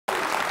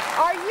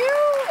Are you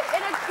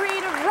in a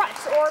creative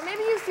rush, or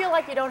maybe you feel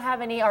like you don't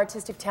have any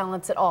artistic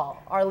talents at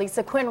all? Our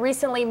Lisa Quinn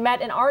recently met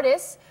an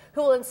artist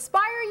who will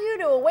inspire you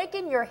to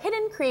awaken your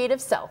hidden creative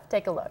self.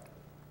 Take a look.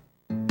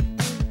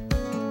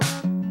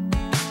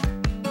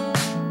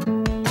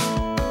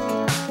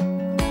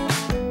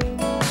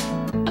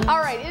 All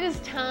right, it is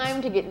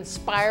time to get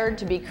inspired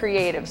to be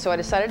creative, so I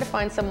decided to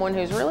find someone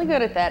who's really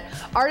good at that.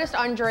 Artist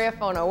Andrea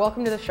Fono,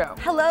 welcome to the show.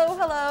 Hello,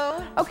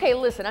 hello. Okay,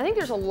 listen, I think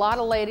there's a lot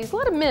of ladies, a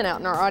lot of men out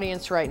in our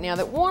audience right now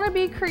that want to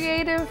be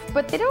creative,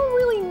 but they don't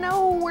really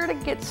know where to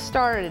get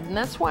started, and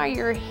that's why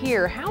you're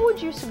here. How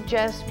would you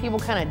suggest people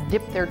kind of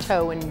dip their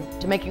toe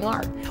into making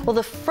art? Well,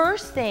 the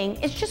first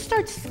thing is just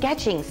start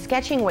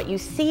sketching what you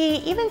see,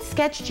 even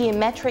sketch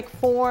geometric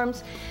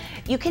forms.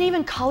 You can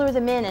even color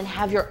them in and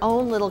have your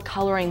own little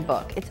coloring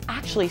book. It's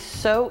actually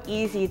so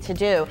easy to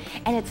do,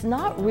 and it's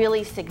not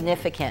really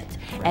significant,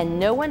 and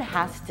no one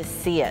has to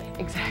see it.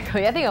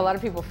 Exactly. I think a lot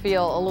of people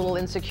feel a little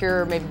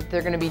insecure, maybe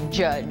they're going to be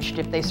judged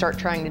if they start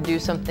trying to do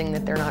something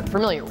that they're not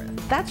familiar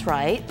with. That's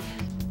right.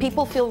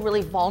 People feel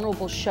really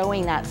vulnerable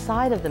showing that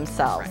side of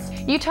themselves.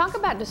 Right. You talk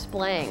about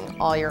displaying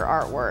all your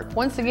artwork.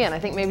 Once again, I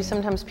think maybe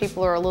sometimes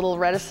people are a little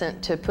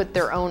reticent to put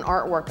their own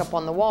artwork up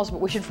on the walls, but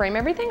we should frame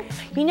everything?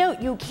 You know,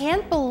 you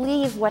can't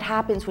believe what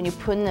happens when you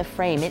put in a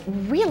frame. It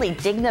really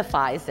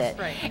dignifies it.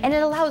 Right. And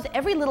it allows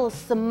every little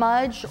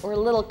smudge or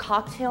little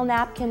cocktail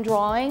napkin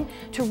drawing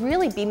to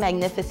really be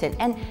magnificent.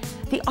 And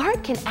the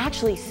art can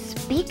actually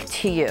speak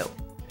to you.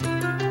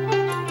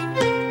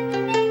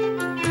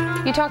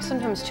 You talk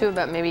sometimes too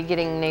about maybe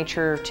getting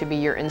nature to be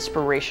your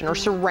inspiration or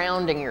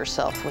surrounding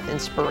yourself with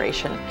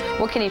inspiration.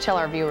 What can you tell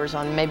our viewers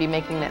on maybe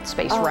making that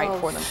space right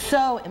for them?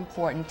 So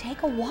important.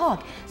 Take a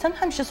walk.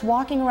 Sometimes just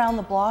walking around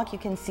the block, you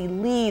can see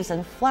leaves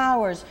and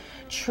flowers,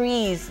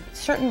 trees,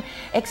 certain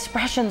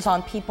expressions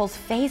on people's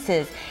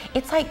faces.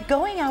 It's like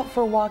going out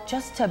for a walk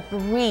just to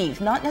breathe,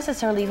 not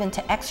necessarily even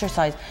to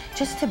exercise,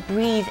 just to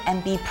breathe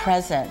and be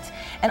present.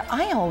 And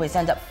I always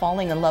end up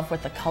falling in love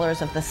with the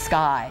colors of the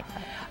sky.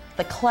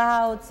 The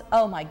clouds,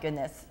 oh my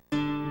goodness.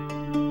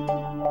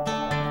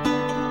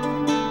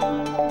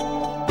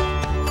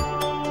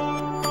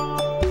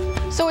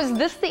 So is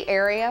this the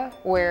area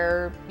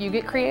where you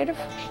get creative?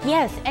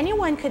 Yes,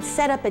 anyone could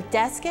set up a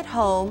desk at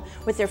home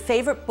with their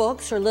favorite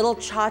books or little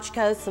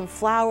tchotchkes, some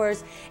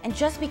flowers, and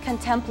just be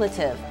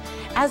contemplative.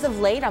 As of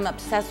late, I'm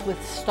obsessed with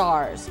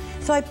stars.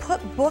 So I put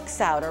books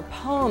out or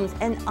poems,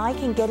 and I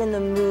can get in the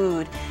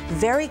mood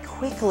very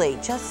quickly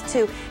just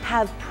to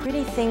have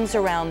pretty things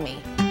around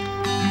me.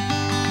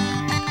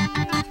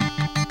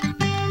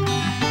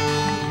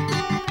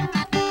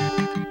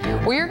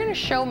 Well, you're going to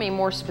show me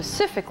more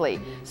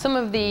specifically some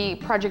of the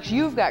projects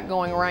you've got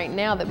going right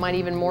now that might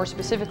even more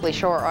specifically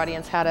show our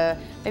audience how to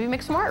maybe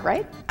make some art,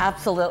 right?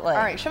 Absolutely.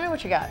 All right, show me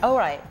what you got. All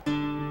right.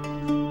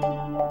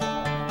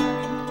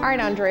 All right,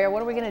 Andrea,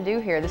 what are we going to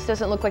do here? This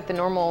doesn't look like the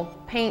normal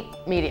paint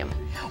medium.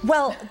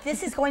 Well,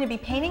 this is going to be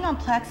painting on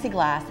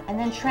plexiglass and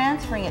then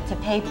transferring it to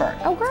paper.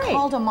 Oh, great. It's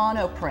called a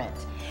monoprint.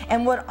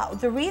 And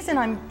the reason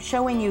I'm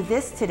showing you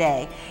this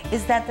today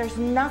is that there's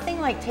nothing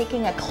like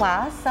taking a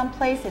class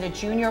someplace at a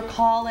junior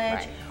college,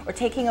 right, or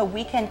taking a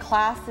weekend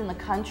class in the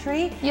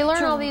country. You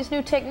learn all these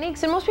new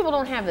techniques, and most people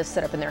don't have this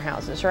set up in their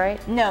houses,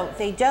 right? No,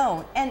 they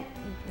don't, and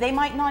they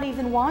might not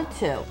even want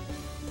to.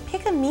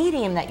 Pick a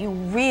medium that you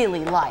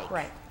really like.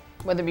 Right,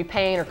 whether it be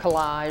paint or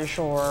collage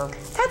or...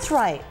 That's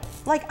right.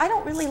 Like, I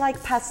don't really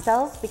like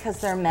pastels because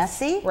they're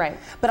messy. Right.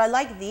 But I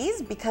like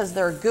these because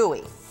they're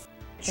gooey.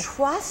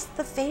 Trust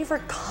the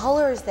favorite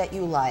colors that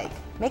you like.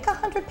 Make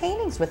 100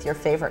 paintings with your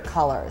favorite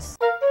colors.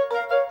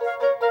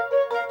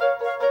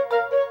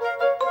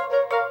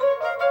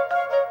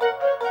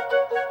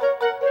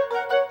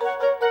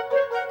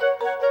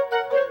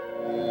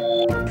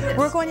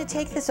 We're going to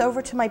take this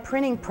over to my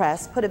printing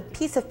press, put a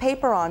piece of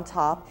paper on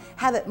top,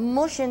 have it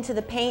mush into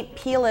the paint,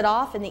 peel it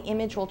off, and the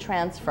image will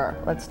transfer.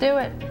 Let's do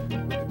it.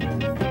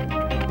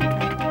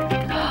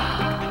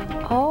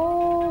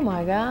 Oh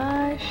my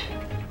gosh.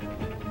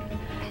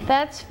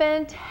 That's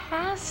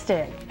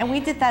fantastic. And we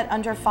did that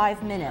under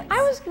 5 minutes.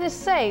 I was going to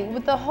say,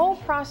 with the whole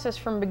process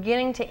from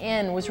beginning to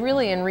end was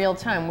really in real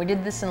time. We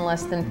did this in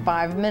less than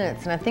 5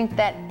 minutes, and I think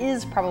that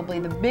is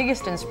probably the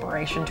biggest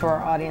inspiration to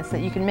our audience,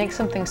 that you can make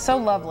something so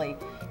lovely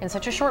in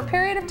such a short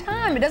period of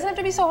time. It doesn't have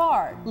to be so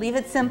hard. Leave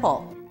it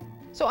simple.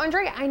 So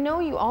Andrea, I know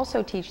you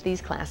also teach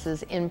these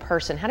classes in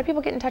person. How do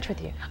people get in touch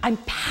with you? I'm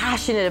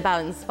passionate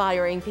about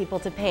inspiring people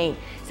to paint.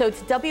 So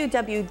it's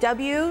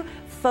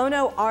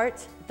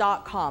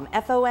www.fonoart.com,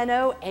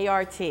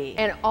 F-O-N-O-A-R-T.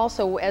 And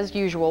also, as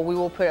usual, we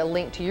will put a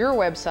link to your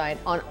website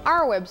on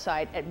our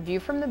website at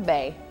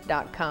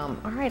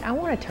viewfromthebay.com. All right, I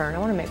want to turn. I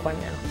want to make one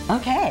now.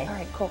 Okay. All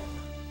right, cool.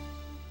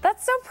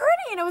 That's so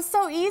pretty, and it was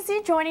so easy.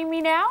 Joining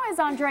me now is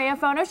Andrea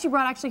Fono. She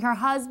brought actually her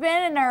husband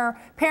and her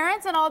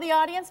parents, and all the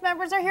audience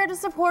members are here to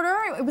support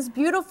her. It was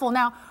beautiful.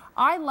 Now,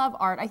 I love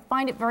art. I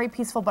find it very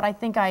peaceful, but I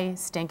think I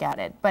stink at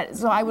it.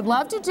 So I would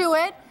love to do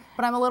it.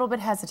 but I'm a little bit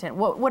hesitant.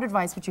 What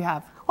advice would you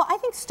have? Well, I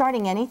think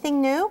starting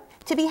anything new,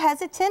 to be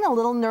hesitant, a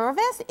little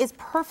nervous, is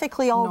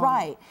perfectly all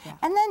right. Yeah.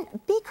 And then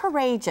be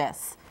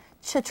courageous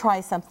to try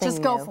something new.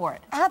 Just go for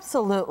it.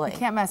 Absolutely. You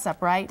can't mess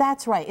up, right?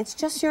 That's right. It's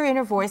just your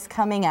inner voice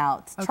coming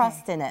out. Okay.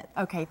 Trust in it.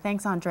 Okay,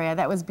 thanks, Andrea.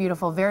 That was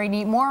beautiful. Very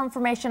neat. More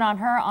information on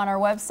her on our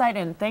website,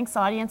 and thanks,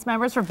 audience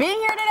members, for being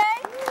here today.